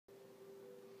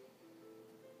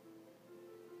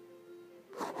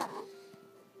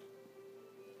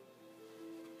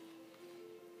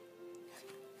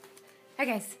Hi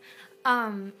guys.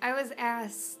 I was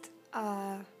asked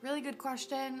a really good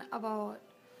question about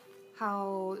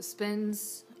how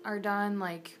spins are done,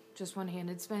 like just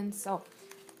one-handed spins. So,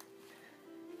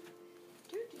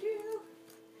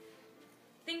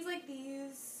 things like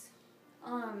these,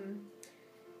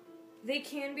 they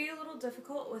can be a little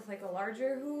difficult with like a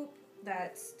larger hoop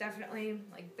that's definitely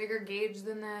like bigger gauge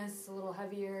than this, a little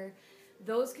heavier.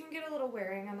 Those can get a little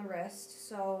wearing on the wrist,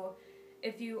 so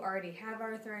if you already have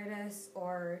arthritis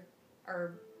or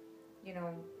are,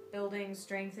 building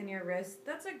strength in your wrist,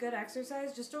 that's a good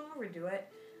exercise. Just don't overdo it.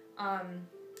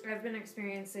 I've been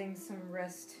experiencing some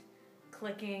wrist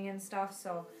clicking and stuff,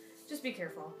 so just be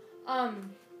careful.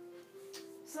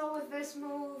 So with this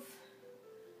move,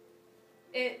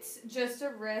 it's just a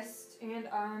wrist and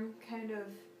arm kind of.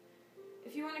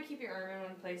 If you want to keep your arm in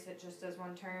one place, it just does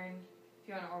one turn. If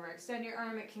you want to overextend your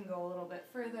arm, it can go a little bit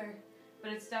further.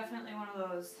 But it's definitely one of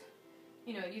those,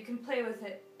 you can play with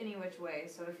it any which way.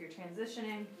 So if you're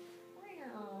transitioning,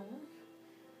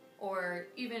 or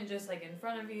even just like in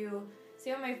front of you, see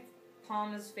how my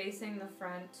palm is facing the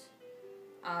front,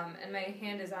 and my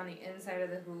hand is on the inside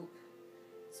of the hoop.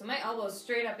 So my elbow is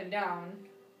straight up and down.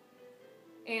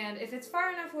 And if it's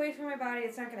far enough away from my body,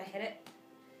 it's not going to hit it.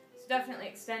 So definitely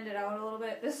extend it out a little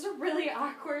bit. This is a really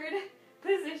awkward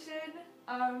position.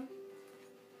 I don't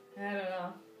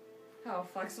know how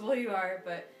flexible you are,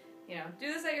 but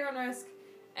do this at your own risk.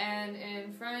 And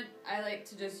in front, I like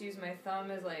to just use my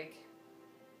thumb as like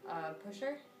a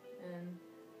pusher, and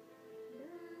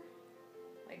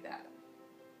like that.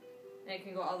 And it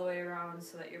can go all the way around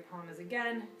so that your palm is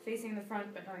again facing the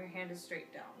front, but now your hand is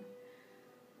straight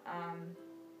down.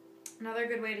 Another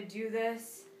good way to do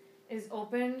this is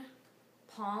open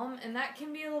palm, and that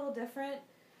can be a little different.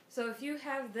 So if you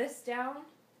have this down,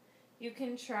 you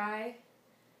can try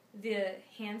the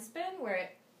hand spin where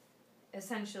it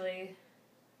essentially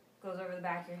goes over the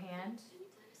back of your hand.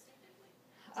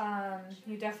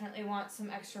 You definitely want some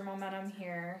extra momentum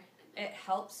here. It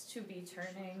helps to be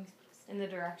turning in the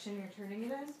direction you're turning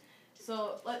it in.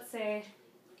 So let's say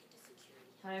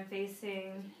I'm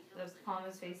facing, the palm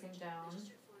is facing down.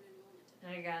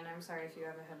 And again, I'm sorry if you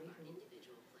have a heavy hoop.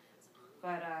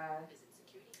 But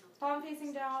palm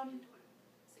facing down,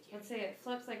 let's say it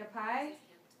flips like a pie.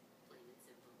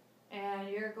 And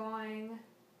you're going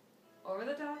over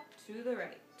the top to the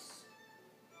right.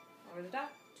 Over the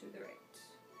top to the right.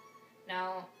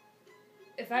 Now,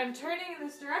 if I'm turning in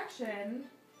this direction,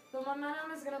 the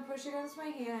momentum is going to push against my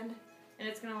hand, and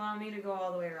it's going to allow me to go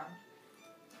all the way around.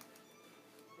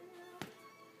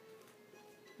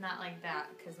 Not like that,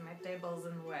 because my table's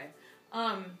in the way.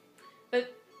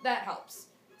 But that helps.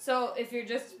 So if you're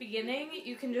just beginning,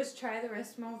 you can just try the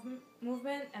wrist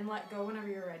movement and let go whenever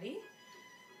you're ready.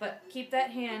 But keep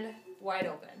that hand wide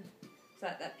open so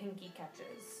that that pinky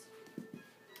catches.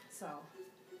 So,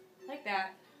 like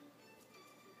that.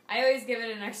 I always give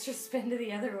it an extra spin to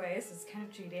the other way, so it's kind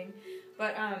of cheating.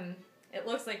 But it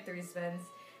looks like 3 spins.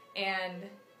 And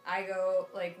I go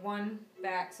like one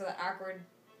back, so the awkward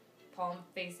palm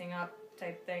facing up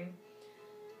type thing.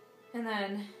 And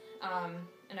then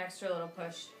an extra little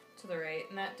push to the right.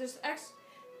 And that just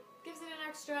gives it an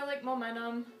extra like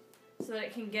momentum so that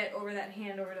it can get over that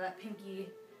hand, over to that pinky,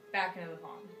 back into the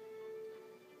palm.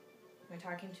 Am I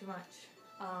talking too much?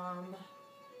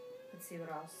 Let's see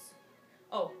what else.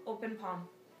 Oh, open palm.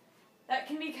 That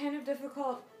can be kind of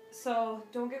difficult, so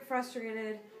don't get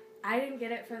frustrated. I didn't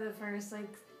get it for the first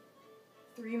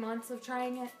 3 months of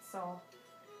trying it, so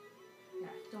yeah,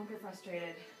 don't get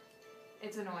frustrated.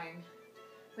 It's annoying.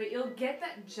 But you'll get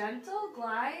that gentle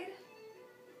glide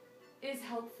is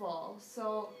helpful.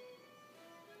 So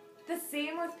the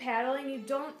same with paddling, you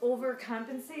don't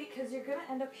overcompensate because you're going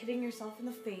to end up hitting yourself in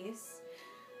the face.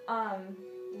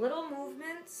 Little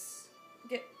movements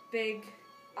get big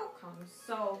outcomes.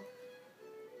 So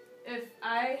if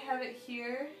I have it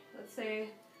here, let's say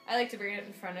I like to bring it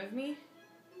in front of me,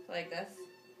 so like this,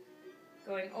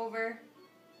 going over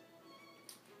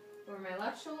my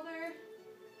left shoulder,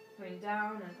 going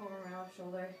down and over my left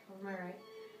shoulder, over my right.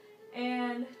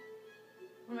 And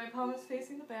when my palm is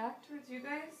facing the back towards you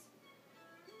guys,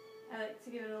 I like to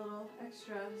give it a little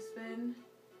extra spin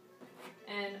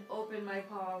and open my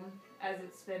palm as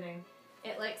it's spinning.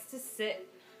 It likes to sit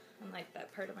on like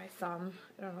that part of my thumb.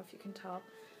 I don't know if you can tell.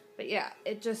 But yeah,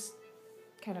 it just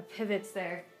kind of pivots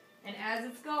there. And as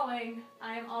it's going,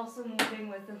 I am also moving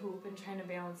with the hoop and trying to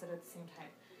balance it at the same time.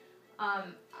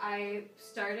 I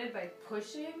started by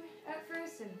pushing at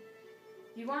first, and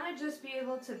you want to just be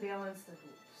able to balance the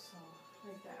hoop. So,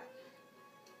 like that.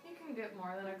 You can get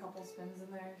more than a couple spins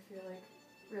in there if you're like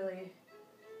really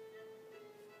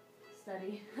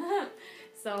steady.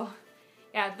 So,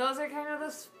 yeah, those are kind of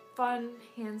the fun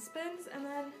hand spins, and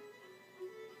then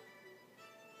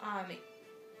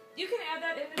you can add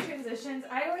that into transitions.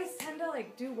 I always tend to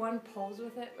like do one pose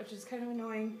with it, which is kind of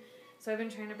annoying. So I've been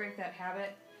trying to break that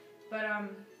habit. But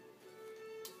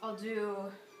I'll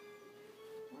do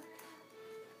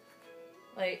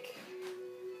like,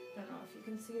 I don't know if you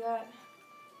can see that.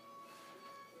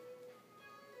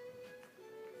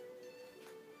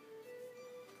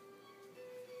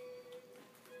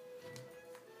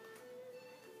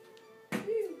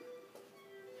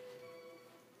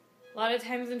 A lot of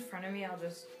times in front of me, I'll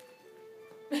just,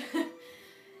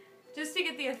 just to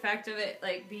get the effect of it,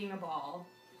 like, being a ball.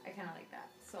 I kind of like that.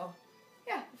 So,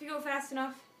 yeah, if you go fast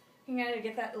enough, you can kind of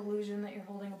get that illusion that you're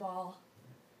holding a ball.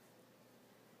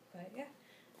 But, yeah,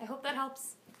 I hope that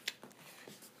helps.